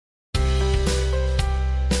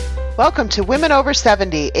Welcome to Women Over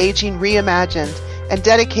 70, Aging Reimagined, and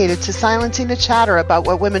dedicated to silencing the chatter about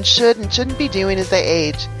what women should and shouldn't be doing as they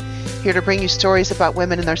age. Here to bring you stories about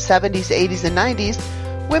women in their 70s, 80s, and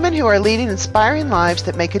 90s, women who are leading inspiring lives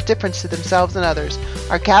that make a difference to themselves and others,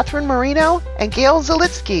 are Catherine Marino and Gail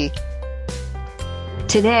Zalitsky.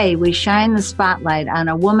 Today, we shine the spotlight on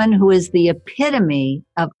a woman who is the epitome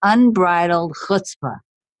of unbridled chutzpah.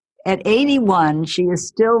 At 81, she is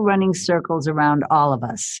still running circles around all of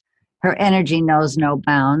us. Her energy knows no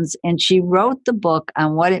bounds, and she wrote the book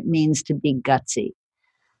on what it means to be gutsy.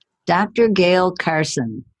 Dr. Gail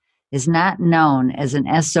Carson is not known as an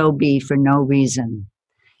SOB for no reason.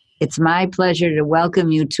 It's my pleasure to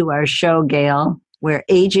welcome you to our show, Gail, where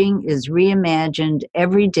aging is reimagined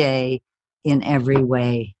every day in every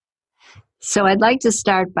way. So I'd like to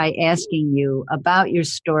start by asking you about your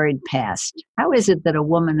storied past. How is it that a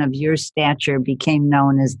woman of your stature became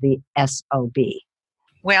known as the SOB?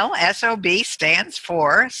 Well, SOB stands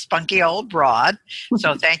for Spunky Old Broad.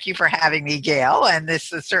 So thank you for having me, Gail. And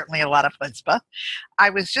this is certainly a lot of chutzpah.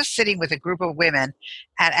 I was just sitting with a group of women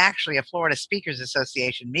at actually a Florida Speakers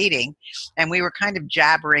Association meeting, and we were kind of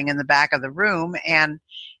jabbering in the back of the room. And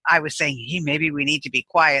I was saying, hey, maybe we need to be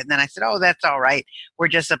quiet. And then I said, oh, that's all right. We're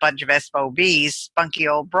just a bunch of SOBs, spunky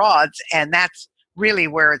old broads. And that's really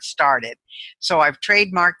where it started. So I've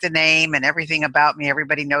trademarked the name and everything about me.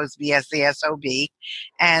 Everybody knows me as the SOB.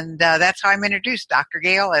 And that's how I'm introduced, Dr.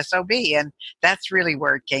 Gail, SOB. And that's really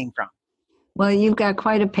where it came from. Well, you've got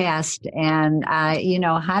quite a past. And,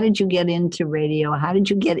 how did you get into radio? How did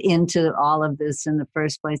you get into all of this in the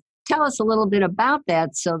first place? Tell us a little bit about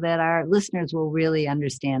that so that our listeners will really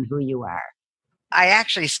understand who you are. I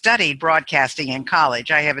actually studied broadcasting in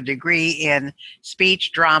college. I have a degree in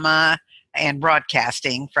speech, drama, and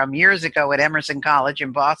broadcasting from years ago at Emerson College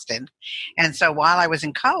in Boston. And so while I was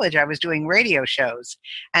in college, I was doing radio shows.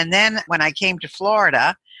 And then when I came to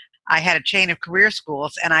Florida, I had a chain of career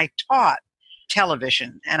schools, and I taught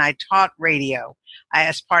television and I taught radio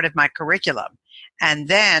as part of my curriculum. And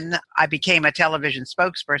then I became a television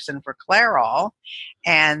spokesperson for Clairol.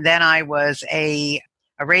 And then I was a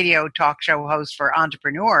radio talk show host for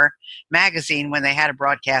Entrepreneur magazine when they had a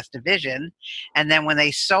broadcast division. And then when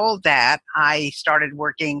they sold that, I started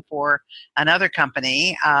working for another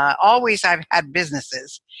company. Always I've had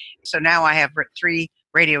businesses. So now I have 3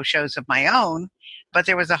 radio shows of my own, but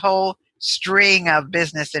there was a whole string of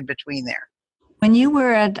business in between there. When you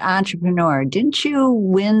were at Entrepreneur, didn't you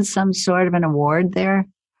win some sort of an award there?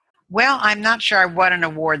 Well, I'm not sure I won an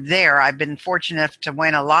award there. I've been fortunate enough to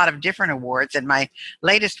win a lot of different awards. And my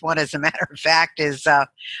latest one, as a matter of fact, is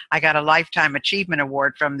I got a Lifetime Achievement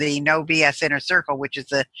Award from the No BS Inner Circle, which is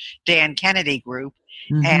the Dan Kennedy group.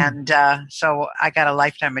 Mm-hmm. And so I got a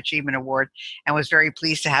Lifetime Achievement Award and was very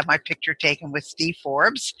pleased to have my picture taken with Steve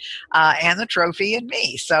Forbes and the trophy and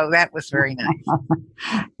me. So that was very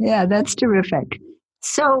nice. Yeah, that's terrific.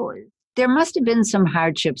 So there must have been some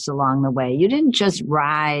hardships along the way. You didn't just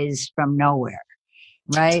rise from nowhere,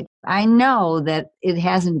 right? I know that it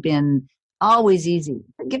hasn't been always easy.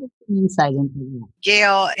 Give us some insight into that.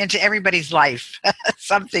 Gail, into everybody's life,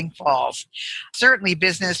 something falls. Certainly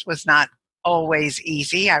business was not always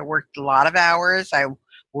easy. I worked a lot of hours. I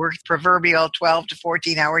worked proverbial 12 to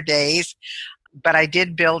 14-hour days. But I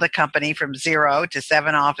did build a company from 0 to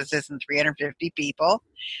 7 offices and 350 people.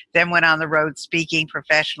 Then went on the road speaking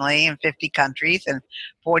professionally in 50 countries and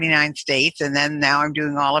 49 states. And then now I'm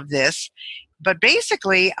doing all of this. But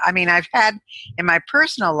basically, I've had in my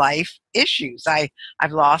personal life issues.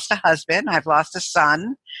 I've lost a husband. I've lost a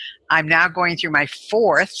son. I'm now going through my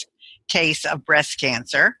 4th case of breast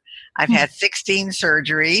cancer. I've had 16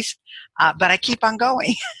 surgeries, but I keep on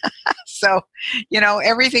going. So,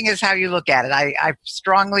 everything is how you look at it. I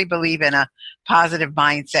strongly believe in a positive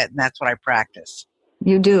mindset, and that's what I practice.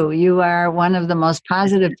 You do. You are one of the most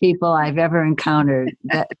positive people I've ever encountered.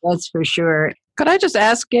 That's for sure. Could I just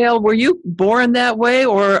ask, Gail, were you born that way,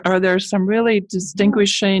 or are there some really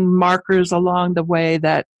distinguishing markers along the way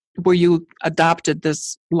where you adopted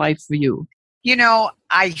this life view?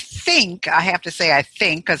 I think, I have to say I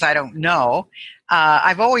think, because I don't know,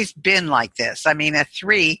 I've always been like this. At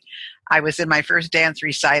 3, I was in my first dance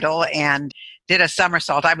recital and did a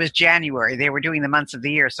somersault. I was January. They were doing the months of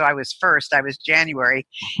the year. So I was first. I was January.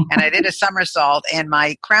 And I did a somersault and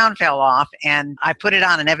my crown fell off and I put it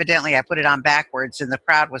on. And evidently I put it on backwards and the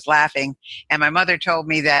crowd was laughing. And my mother told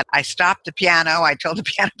me that I stopped the piano. I told the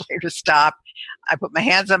piano player to stop. I put my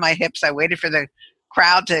hands on my hips. I waited for the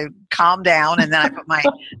crowd to calm down. And then I put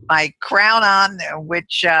my crown on,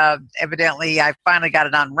 which evidently I finally got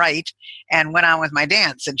it on right, and went on with my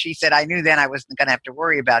dance. And she said, I knew then I wasn't going to have to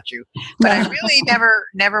worry about you. But I really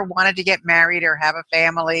never wanted to get married or have a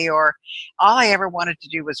family, or all I ever wanted to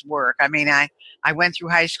do was work. I mean, I went through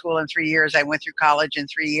high school in 3 years. I went through college in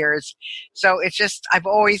 3 years. So it's just, I've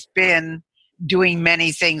always been doing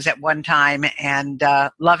many things at one time and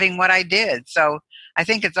loving what I did. So I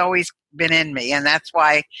think it's always been in me. And that's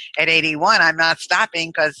why at 81, I'm not stopping,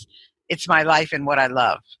 because it's my life and what I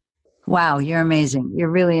love. Wow, you're amazing. You're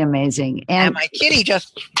really amazing. And my kitty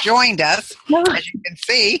just joined us, as you can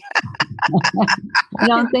see. I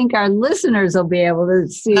don't think our listeners will be able to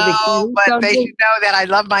see the kitty. But they should know that I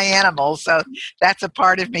love my animals, so that's a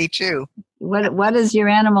part of me too. What does your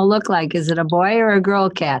animal look like? Is it a boy or a girl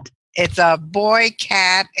cat? It's a boy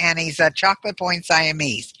cat, and he's a chocolate point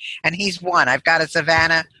Siamese, and he's one. I've got a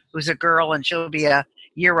Savannah who's a girl, and she'll be a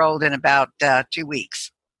year old in about 2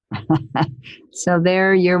 weeks. So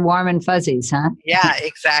they're your warm and fuzzies, huh? Yeah,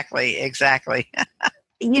 exactly.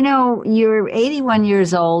 You know, you're 81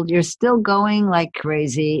 years old. You're still going like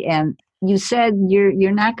crazy, and you said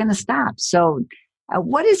you're not going to stop. So,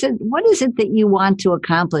 what is it? What is it that you want to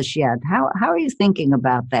accomplish yet? How are you thinking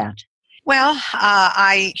about that? Well,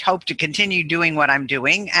 I hope to continue doing what I'm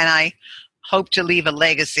doing, and I hope to leave a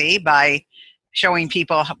legacy by showing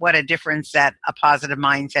people what a difference that a positive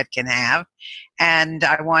mindset can have. And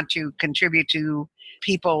I want to contribute to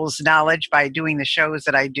people's knowledge by doing the shows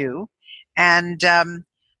that I do. And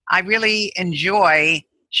I really enjoy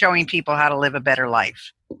showing people how to live a better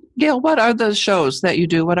life. Gail, what are the shows that you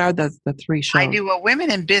do? What are the 3 shows? I do a women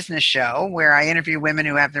in business show where I interview women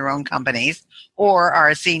who have their own companies or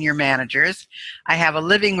are senior managers. I have a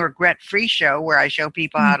living regret-free show where I show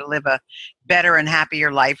people how to live a better and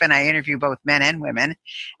happier life, and I interview both men and women.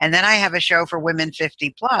 And then I have a show for women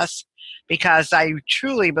 50 plus, because I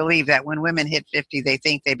truly believe that when women hit 50, they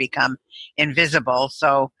think they become invisible.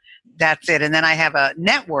 So that's it. And then I have a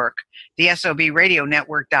network, the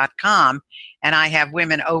SOBRadioNetwork.com, and I have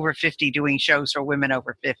women over 50 doing shows for women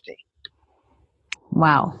over 50.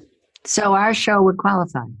 Wow. So our show would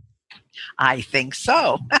qualify. I think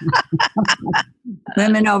so.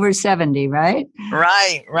 Women over 70, right?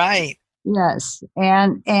 Right. Yes.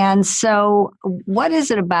 And so what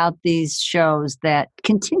is it about these shows that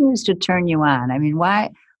continues to turn you on? I mean,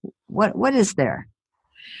 why, what is there?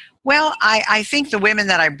 Well, I think the women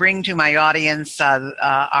that I bring to my audience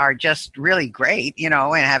are just really great, and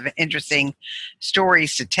have interesting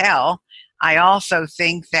stories to tell. I also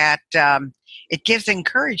think that it gives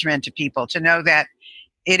encouragement to people to know that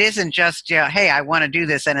it isn't just, hey, I want to do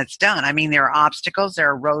this and it's done. I mean, there are obstacles,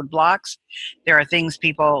 there are roadblocks, there are things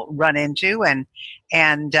people run into, and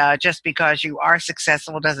just because you are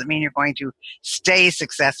successful doesn't mean you're going to stay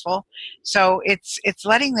successful. So it's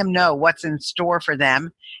letting them know what's in store for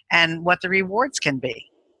them and what the rewards can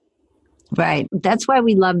be. Right. That's why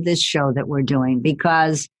we love this show that we're doing,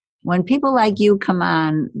 because when people like you come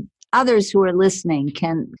on, others who are listening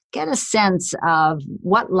can get a sense of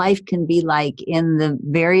what life can be like in the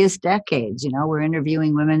various decades. We're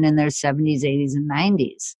interviewing women in their 70s, 80s, and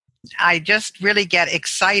 90s. I just really get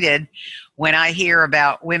excited when I hear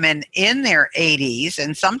about women in their 80s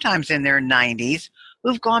and sometimes in their 90s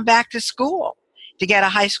who've gone back to school to get a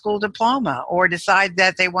high school diploma or decide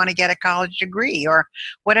that they want to get a college degree or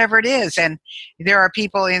whatever it is. And there are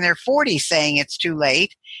people in their 40s saying it's too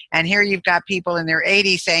late. And here you've got people in their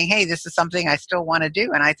 80s saying, hey, this is something I still want to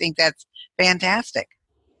do. And I think that's fantastic.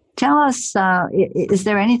 Tell us, is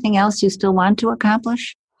there anything else you still want to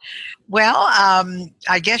accomplish? Well,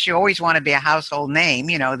 I guess you always want to be a household name.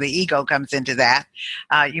 The ego comes into that.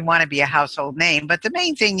 You want to be a household name. But the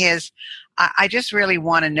main thing is, I just really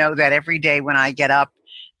want to know that every day when I get up,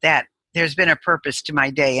 that there's been a purpose to my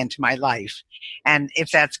day and to my life. And if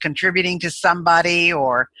that's contributing to somebody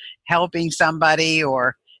or helping somebody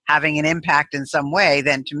or having an impact in some way,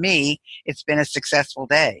 then to me, it's been a successful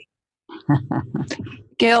day.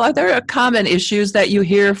 Gail, are there common issues that you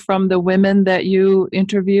hear from the women that you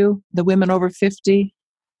interview, the women over 50?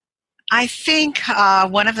 I think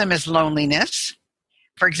one of them is loneliness.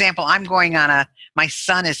 For example, I'm going on my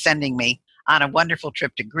son is sending me on a wonderful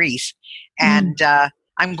trip to Greece, and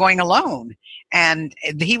I'm going alone. And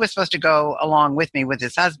he was supposed to go along with me with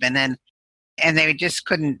his husband, and they just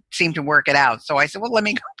couldn't seem to work it out. So I said, well, let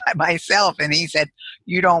me go by myself. And he said,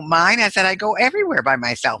 you don't mind? I said, I go everywhere by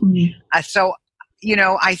myself. So,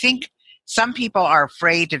 I think some people are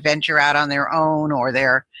afraid to venture out on their own, or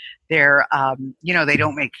they're they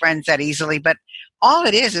don't make friends that easily. But all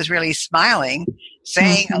it is really smiling,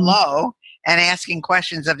 saying hello, and asking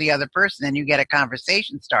questions of the other person, and you get a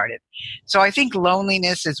conversation started. So I think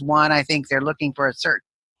loneliness is one. I think they're looking for a certain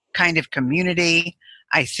kind of community.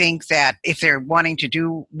 I think that if they're wanting to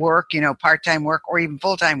do work, part-time work or even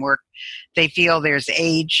full-time work, they feel there's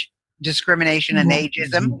age discrimination and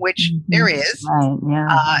ageism, which there is. Right,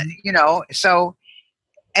 yeah. So,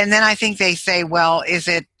 and then I think they say, well, is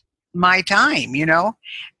it my time,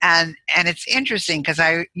 and it's interesting because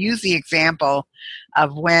I use the example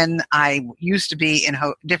of when I used to be in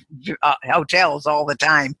hotels all the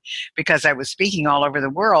time because I was speaking all over the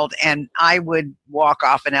world, and I would walk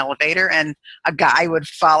off an elevator and a guy would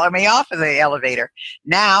follow me off of the elevator.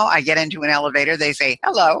 Now I get into an elevator, they say,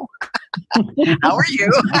 hello, how are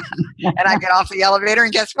you? And I get off the elevator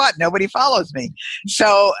and guess what? Nobody follows me.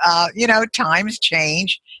 So, times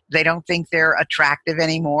change. They don't think they're attractive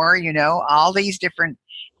anymore, all these different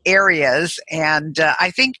areas. And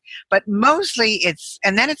I think, but mostly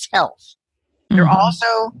and then it's health. They're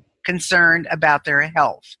also concerned about their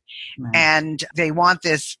health. Right. And they want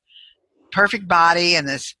this perfect body and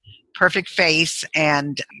this perfect face,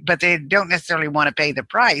 but they don't necessarily want to pay the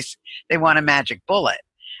price. They want a magic bullet.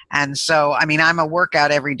 And so, I'm a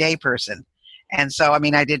workout every day person. And so,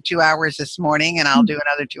 I did 2 hours this morning and I'll do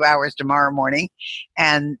another 2 hours tomorrow morning.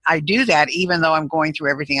 And I do that even though I'm going through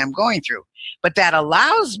everything I'm going through. But that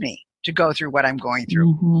allows me to go through what I'm going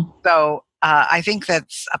through. So I think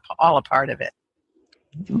that's all a part of it.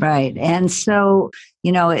 Right. And so,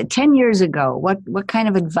 10 years ago, what kind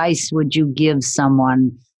of advice would you give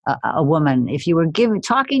someone, a woman, if you were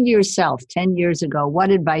talking to yourself 10 years ago, what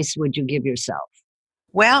advice would you give yourself?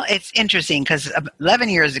 Well, it's interesting because 11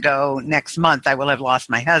 years ago, next month, I will have lost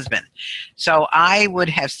my husband. So I would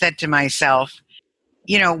have said to myself,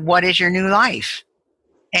 what is your new life?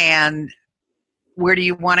 And where do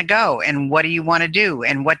you want to go? And what do you want to do?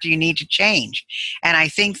 And what do you need to change? And I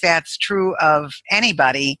think that's true of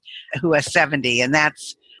anybody who is 70. And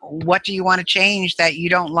that's, what do you want to change that you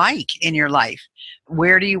don't like in your life?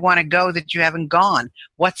 Where do you want to go that you haven't gone?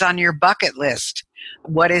 What's on your bucket list?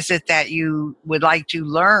 What is it that you would like to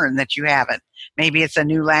learn that you haven't? Maybe it's a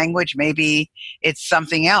new language. Maybe it's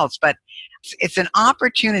something else. But it's an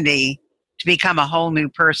opportunity to become a whole new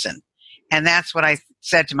person. And that's what I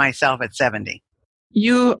said to myself at 70.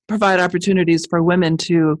 You provide opportunities for women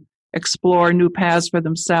to explore new paths for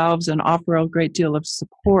themselves and offer a great deal of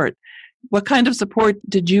support. What kind of support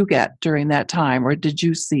did you get during that time, or did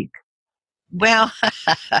you seek? Well,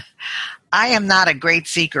 I am not a great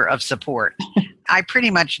seeker of support. I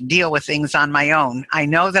pretty much deal with things on my own. I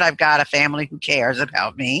know that I've got a family who cares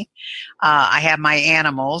about me. I have my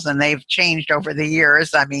animals, and they've changed over the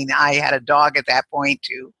years. I had a dog at that point,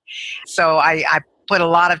 too. So I put a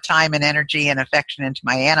lot of time and energy and affection into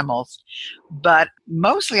my animals. But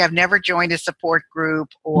mostly I've never joined a support group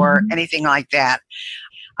or anything like that.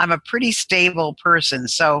 I'm a pretty stable person,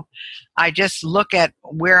 so I just look at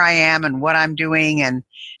where I am and what I'm doing, and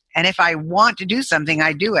if I want to do something,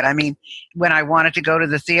 I do it. When I wanted to go to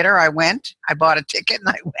the theater, I went. I bought a ticket and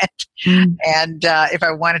I went. And if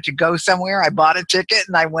I wanted to go somewhere, I bought a ticket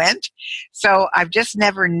and I went. So I've just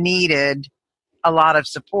never needed a lot of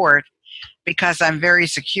support because I'm very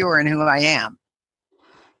secure in who I am.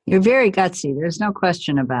 You're very gutsy. There's no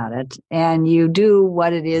question about it. And you do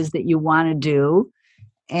what it is that you want to do.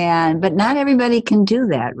 But not everybody can do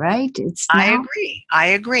that, right? I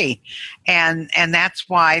agree. And that's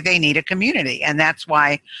why they need a community. And that's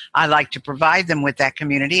why I like to provide them with that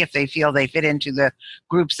community if they feel they fit into the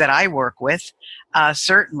groups that I work with.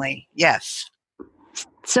 Certainly, yes.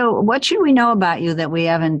 So what should we know about you that we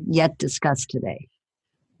haven't yet discussed today?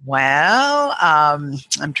 Well,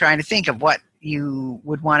 I'm trying to think of what you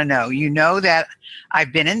would want to know. You know that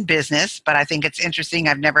I've been in business, but I think it's interesting.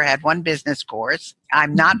 I've never had one business course.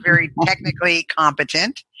 I'm not very technically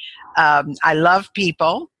competent. I love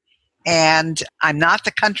people, and I'm not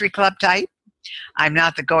the country club type. I'm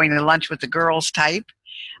not the going to lunch with the girls type,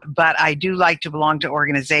 but I do like to belong to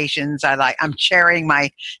organizations. I'm chairing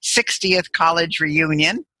my 60th college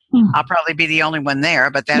reunion. I'll probably be the only one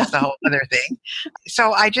there, but that's the whole other thing.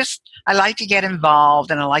 So I like to get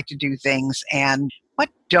involved and I like to do things. And what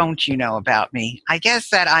don't you know about me? I guess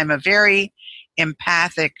that I'm a very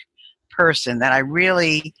empathic person that I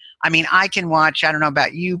can watch, I don't know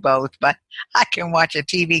about you both, but I can watch a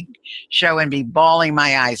TV show and be bawling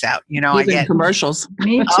my eyes out. I get commercials.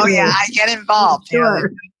 Me too. Oh yeah, I get involved.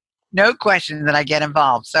 Sure. No question that I get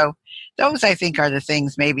involved. So those I think are the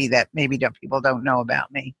things maybe people don't know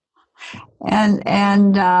about me.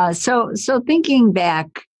 So thinking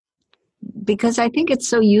back, because I think it's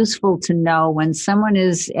so useful to know when someone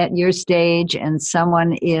is at your stage and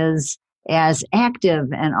someone is as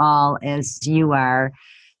active and all as you are.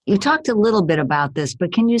 You talked a little bit about this,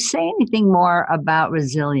 but can you say anything more about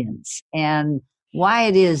resilience and why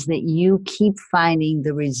it is that you keep finding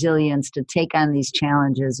the resilience to take on these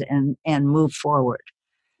challenges and move forward?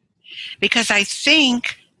 Because I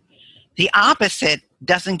think the opposite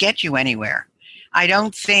doesn't get you anywhere. I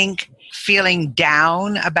don't think feeling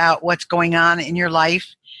down about what's going on in your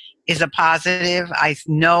life is a positive.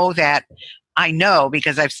 I know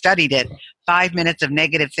because I've studied it. 5 minutes of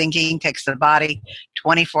negative thinking takes the body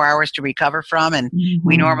 24 hours to recover from, and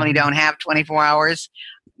we normally don't have 24 hours.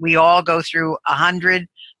 We all go through 100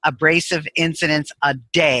 abrasive incidents a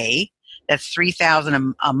day. That's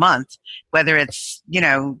 3,000 a month, whether it's,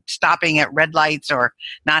 stopping at red lights or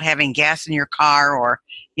not having gas in your car or,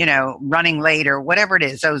 running late or whatever it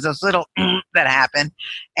is, those little that happen.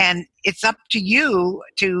 And it's up to you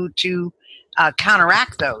to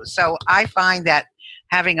counteract those. So I find that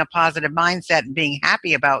having a positive mindset and being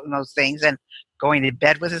happy about those things and going to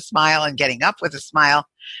bed with a smile and getting up with a smile,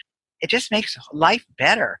 it just makes life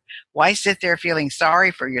better. Why sit there feeling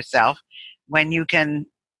sorry for yourself when you can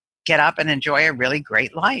get up and enjoy a really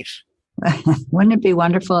great life? Wouldn't it be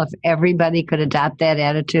wonderful if everybody could adopt that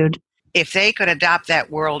attitude? If they could adopt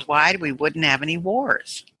that worldwide, we wouldn't have any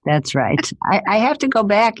wars. That's right. I have to go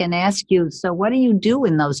back and ask you, so what do you do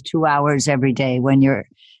in those 2 hours every day when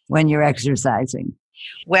you're exercising?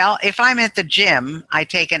 Well, if I'm at the gym, I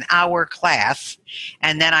take an hour class,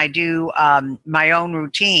 and then I do my own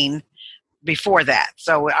routine before that.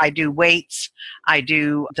 So I do weights, I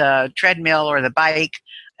do the treadmill or the bike,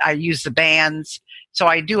 I use the bands. So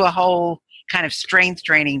I do a whole kind of strength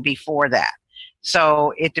training before that.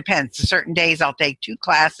 So it depends. Certain days I'll take 2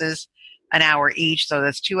 classes, an hour each, so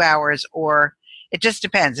that's 2 hours, or it just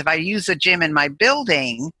depends. If I use the gym in my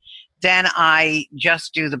building, then I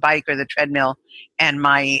just do the bike or the treadmill and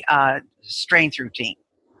my strength routine.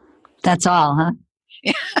 That's all, huh?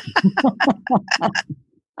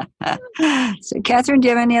 So, Catherine, do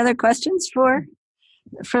you have any other questions for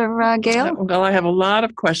Gail? Well, I have a lot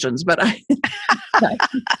of questions, but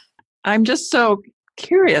I'm just so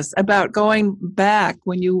curious about going back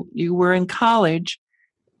when you were in college,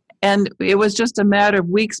 and it was just a matter of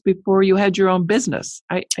weeks before you had your own business.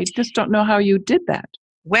 I just don't know how you did that.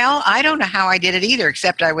 Well, I don't know how I did it either,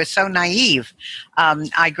 except I was so naive.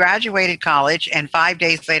 I graduated college, and 5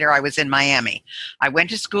 days later, I was in Miami. I went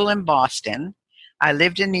to school in Boston. I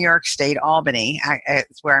lived in New York State, Albany.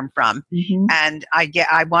 It's where I'm from. Mm-hmm. And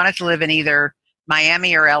I wanted to live in either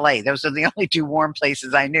Miami or LA. Those are the only 2 warm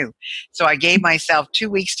places I knew. So I gave myself 2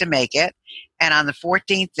 weeks to make it. And on the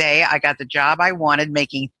 14th day, I got the job I wanted,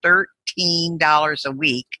 making $13 a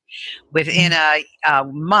week. Within a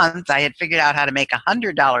month, I had figured out how to make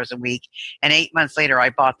 $100 a week. And 8 months later,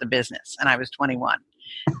 I bought the business, and I was 21.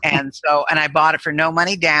 And I bought it for no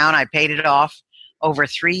money down. I paid it off over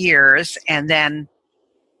 3 years. And then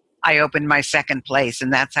I opened my second place,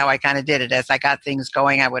 and that's how I kind of did it. As I got things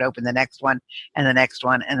going, I would open the next one and the next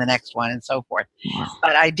one and the next one and so forth. Wow.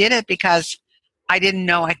 But I did it because I didn't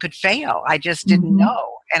know I could fail. I just didn't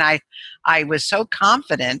know. And I was so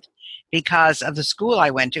confident because of the school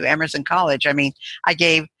I went to, Emerson College. I mean, I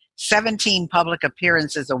gave 17 public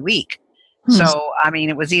appearances a week. So, I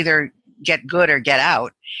mean, it was either get good or get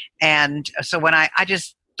out. And so when I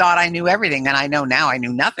just thought I knew everything, and I know now I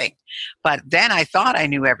knew nothing. But then I thought I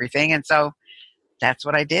knew everything, and so that's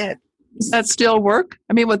what I did. Does that still work?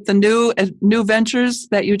 I mean, with the new ventures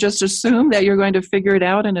that you just assume that you're going to figure it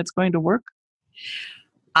out and it's going to work?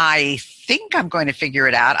 I think I'm going to figure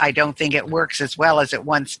it out. I don't think it works as well as it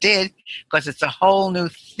once did because it's a whole new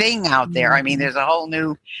thing out there. I mean, there's a whole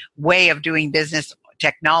new way of doing business.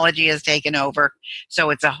 Technology has taken over, so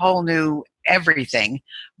it's a whole new everything.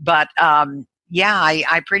 But yeah,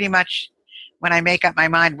 I pretty much, when I make up my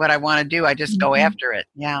mind what I want to do, I just go after it.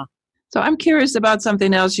 Yeah. So I'm curious about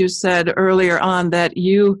something else you said earlier on, that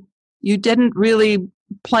you didn't really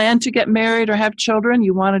plan to get married or have children.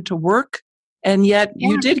 You wanted to work, and yet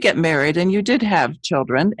you did get married and you did have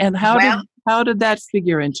children. And how did that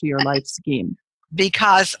figure into your life scheme?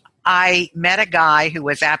 Because I met a guy who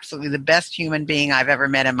was absolutely the best human being I've ever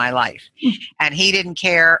met in my life. And he didn't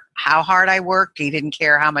care how hard I worked. He didn't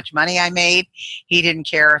care how much money I made. He didn't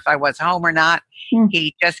care if I was home or not.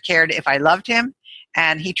 He just cared if I loved him,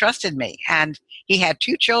 and he trusted me. And he had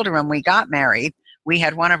 2 children when we got married. We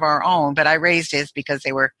had one of our own, but I raised his because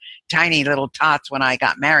they were tiny little tots when I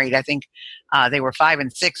got married. I think they were 5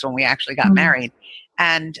 and 6 when we actually got married.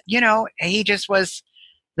 And, he just was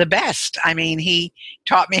the best. I mean, he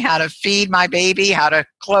taught me how to feed my baby, how to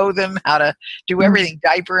clothe him, how to do everything,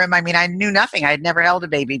 diaper him. I mean, I knew nothing. I had never held a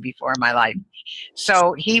baby before in my life.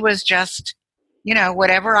 So he was just,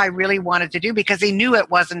 whatever I really wanted to do, because he knew it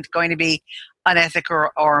wasn't going to be unethical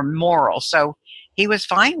or moral. So he was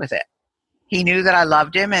fine with it. He knew that I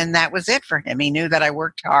loved him, and that was it for him. He knew that I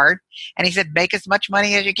worked hard, and he said, make as much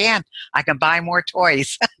money as you can. I can buy more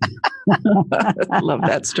toys. I love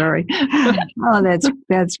that story. Oh,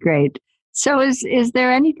 that's great. So is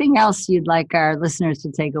there anything else you'd like our listeners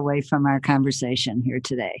to take away from our conversation here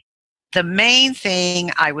today? The main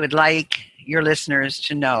thing I would like your listeners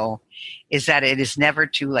to know is that it is never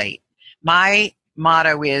too late. My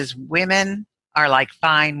motto is, women are like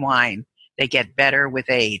fine wine. They get better with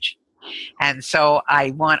age. And so I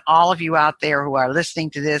want all of you out there who are listening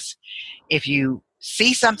to this, if you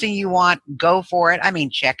see something you want, go for it. I mean,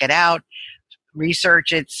 check it out,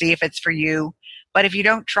 research it, see if it's for you. But if you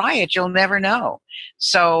don't try it, you'll never know.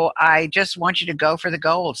 So I just want you to go for the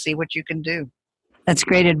gold, see what you can do. That's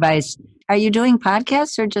great advice. Are you doing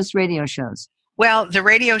podcasts or just radio shows? Well, the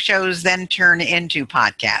radio shows then turn into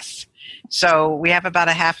podcasts. So we have about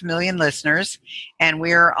 500,000 listeners, and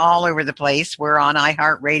we're all over the place. We're on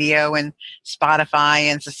iHeartRadio and Spotify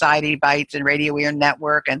and Society Bites and Radio Ear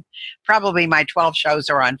Network, and probably my 12 shows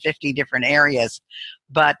are on 50 different areas.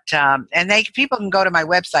 But people can go to my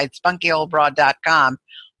website, spunkyoldbroad.com.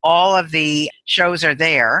 All of the shows are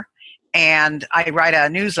there, and I write a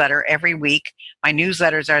newsletter every week. My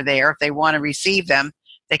newsletters are there. If they want to receive them,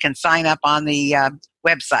 they can sign up on the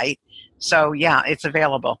website. So, yeah, it's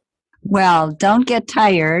available. Well, don't get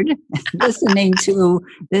tired listening to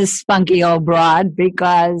this spunky old broad,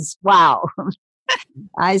 because, wow,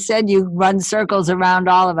 I said you run circles around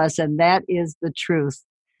all of us, and that is the truth.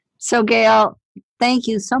 So, Gail, thank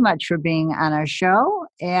you so much for being on our show,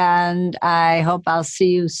 and I hope I'll see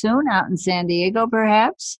you soon out in San Diego,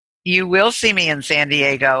 perhaps. You will see me in San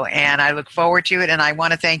Diego, and I look forward to it, and I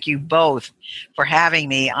want to thank you both for having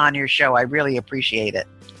me on your show. I really appreciate it.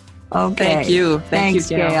 Okay. Thank you. Thanks,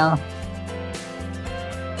 Gail.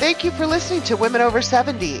 Thank you for listening to Women Over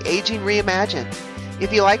 70, Aging Reimagined.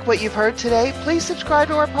 If you like what you've heard today, please subscribe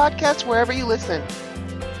to our podcast wherever you listen.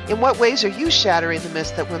 In what ways are you shattering the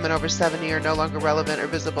myth that women over 70 are no longer relevant or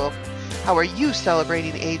visible? How are you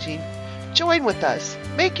celebrating aging? Join with us.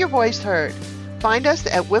 Make your voice heard. Find us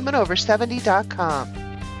at womenover70.com.